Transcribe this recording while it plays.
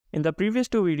In the previous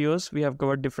two videos, we have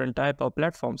covered different type of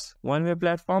platforms, one-way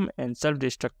platform and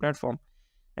self-destruct platform.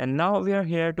 And now we are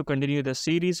here to continue the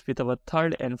series with our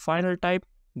third and final type,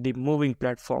 the moving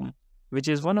platform, which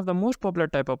is one of the most popular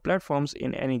type of platforms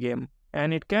in any game.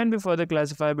 And it can be further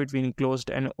classified between closed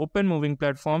and open moving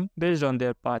platform based on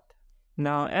their path.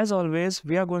 Now, as always,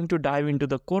 we are going to dive into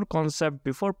the core concept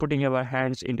before putting our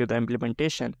hands into the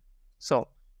implementation. So,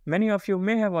 many of you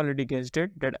may have already guessed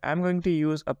it that I'm going to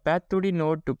use a Path2D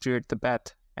node to create the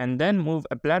path and then move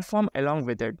a platform along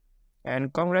with it.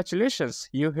 And congratulations,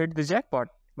 you hit the jackpot.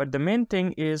 But the main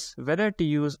thing is whether to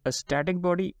use a static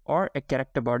body or a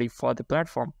character body for the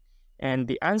platform. And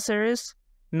the answer is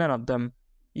none of them.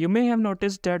 You may have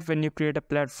noticed that when you create a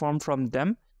platform from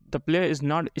them, the player is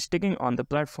not sticking on the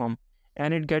platform.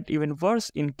 And it gets even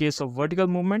worse in case of vertical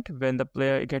movement when the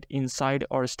player gets inside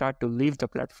or start to leave the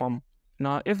platform.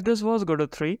 Now, if this was Godot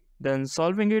 3, then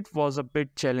solving it was a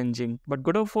bit challenging, but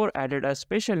Godot 4 added a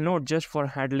special node just for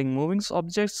handling moving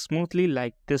objects smoothly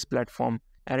like this platform,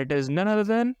 and it is none other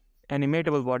than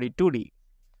AnimatableBody2D.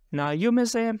 Now, you may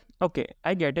say, okay,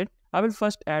 I get it. I will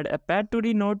first add a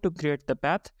Path2D node to create the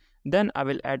path, then I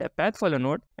will add a path-follow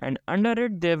node, and under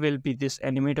it there will be this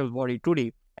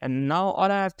AnimatableBody2D. And now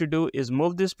all I have to do is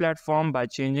move this platform by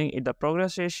changing the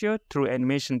progress ratio through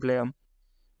animation player.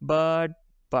 But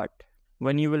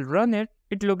when you will run it,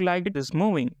 it looks like it is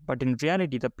moving, but in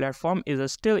reality the platform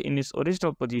is still in its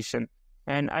original position,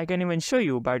 and I can even show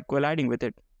you by colliding with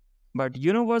it. But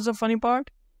you know what's the funny part?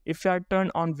 If I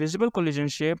turn on visible collision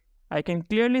shape, I can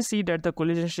clearly see that the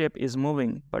collision shape is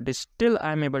moving, but still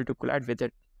I am able to collide with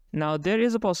it. Now there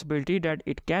is a possibility that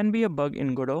it can be a bug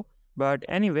in Godot, but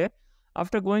anyway,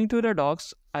 after going through the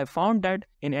docs, I found that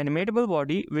in animatable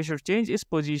body, we should change its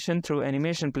position through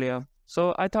animation player.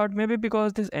 So I thought maybe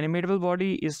because this animatable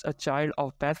body is a child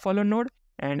of path follow node,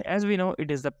 and as we know,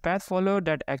 it is the path follow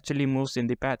that actually moves in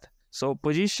the path. So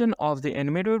position of the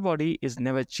animatable body is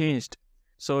never changed.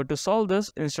 So to solve this,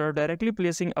 instead of directly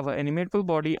placing our animatable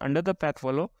body under the path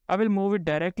follow, I will move it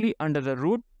directly under the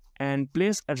root and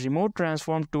place a remote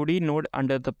transform 2D node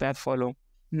under the path follow.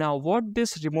 Now what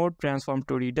this remote transform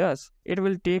 2D does, it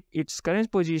will take its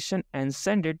current position and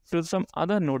send it to some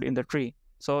other node in the tree.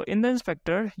 So in the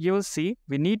inspector, you will see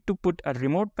we need to put a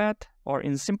remote path, or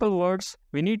in simple words,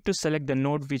 we need to select the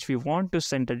node which we want to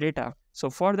send the data.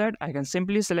 So for that, I can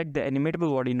simply select the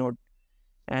animatable body node.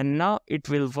 And now it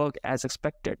will work as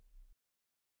expected.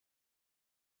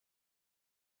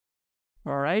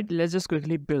 Alright, let's just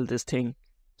quickly build this thing.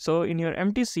 So in your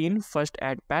empty scene, first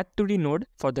add Path2D node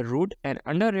for the root, and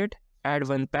under it, add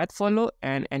one path follow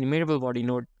and animatable body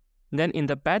node. Then in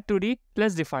the Path2D,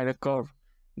 let's define a curve.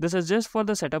 This is just for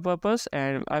the setup purpose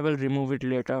and I will remove it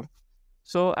later.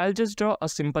 So I'll just draw a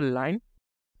simple line.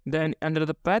 Then under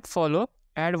the path follow,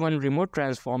 add one remote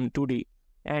transform 2D.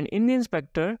 And in the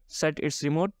inspector, set its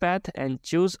remote path and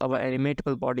choose our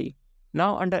animatable body.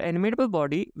 Now under animatable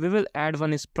body, we will add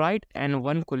one sprite and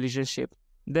one collision shape.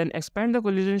 Then expand the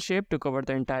collision shape to cover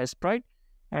the entire sprite.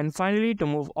 And finally, to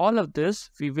move all of this,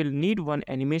 we will need one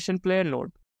animation player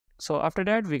node. So after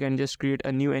that, we can just create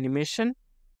a new animation.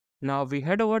 Now we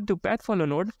head over to path follow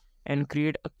node and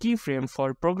create a keyframe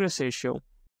for progress ratio.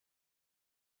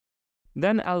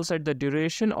 Then I'll set the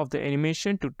duration of the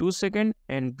animation to 2 seconds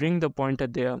and bring the pointer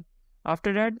there.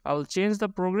 After that, I'll change the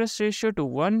progress ratio to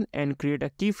 1 and create a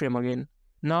keyframe again.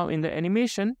 Now in the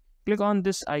animation, click on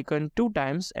this icon 2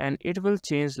 times and it will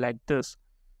change like this.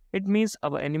 It means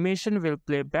our animation will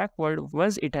play backward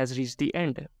once it has reached the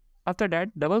end. After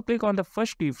that, double click on the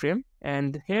first keyframe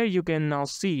and here you can now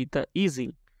see the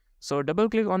easing. So double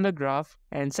click on the graph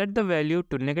and set the value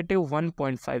to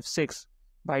 -1.56.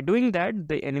 By doing that,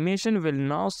 the animation will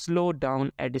now slow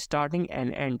down at the starting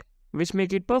and end, which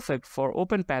make it perfect for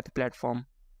open path platform.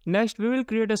 Next, we will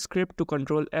create a script to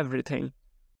control everything.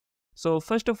 So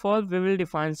first of all, we will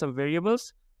define some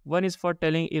variables. One is for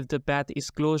telling if the path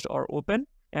is closed or open,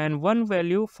 and one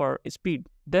value for speed.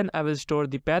 Then I will store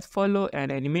the path follow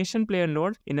and animation player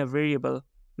node in a variable.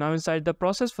 Now inside the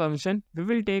process function, we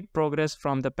will take progress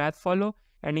from the path follow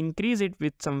and increase it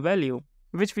with some value,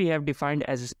 which we have defined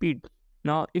as speed.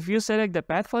 Now if you select the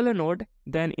path follow node,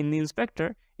 then in the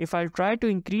inspector, if I try to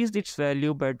increase its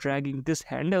value by dragging this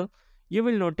handle, you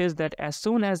will notice that as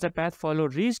soon as the path follow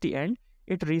reached the end,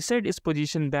 it reset its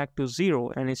position back to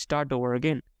 0 and it start over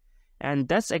again. And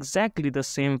that's exactly the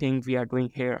same thing we are doing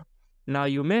here. Now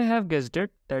you may have guessed it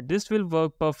that this will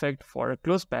work perfect for a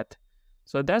closed path.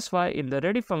 So that's why in the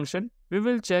ready function, we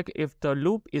will check if the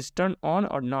loop is turned on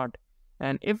or not.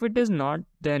 And if it is not,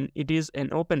 then it is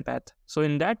an open path. So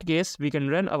in that case, we can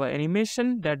run our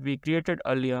animation that we created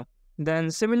earlier.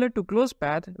 Then similar to closed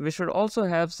path, we should also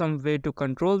have some way to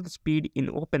control the speed in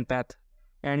open path.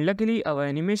 And luckily our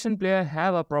animation player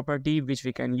have a property which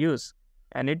we can use,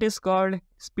 and it is called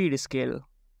speed scale.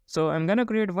 So I'm gonna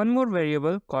create one more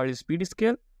variable called speed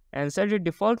scale and set its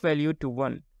default value to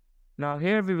 1. Now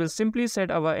here we will simply set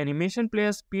our animation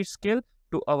player speed scale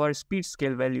to our speed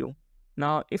scale value.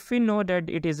 Now if we know that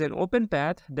it is an open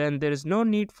path, then there is no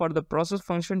need for the process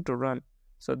function to run.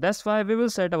 So that's why we will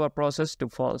set our process to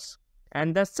false.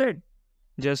 And that's it.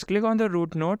 Just click on the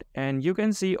root node and you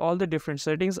can see all the different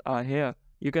settings are here.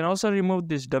 You can also remove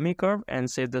this dummy curve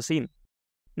and save the scene.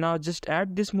 Now just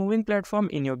add this moving platform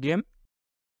in your game.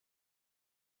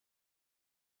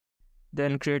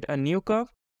 Then create a new curve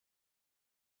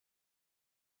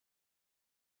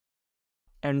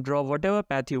and draw whatever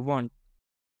path you want.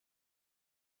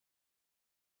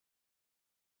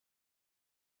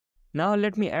 Now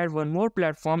let me add one more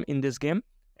platform in this game,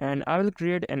 and I will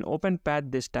create an open path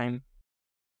this time.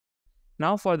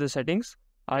 Now for the settings,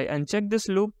 I uncheck this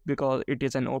loop because it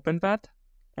is an open path,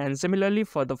 and similarly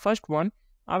for the first one,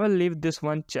 I will leave this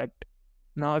one checked.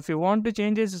 Now if you want to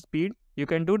change its speed, you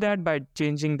can do that by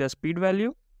changing the speed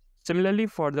value. Similarly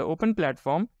for the open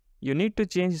platform, you need to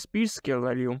change speed scale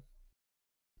value.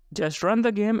 Just run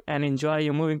the game and enjoy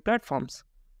your moving platforms.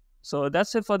 So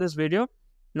that's it for this video.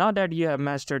 Now that you have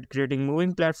mastered creating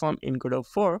moving platform in Godot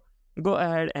 4, go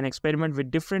ahead and experiment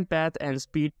with different path and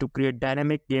speed to create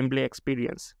dynamic gameplay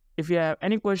experience. If you have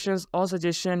any questions or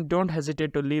suggestions, don't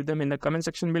hesitate to leave them in the comment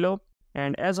section below.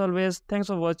 And as always, thanks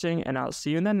for watching and I'll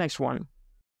see you in the next one.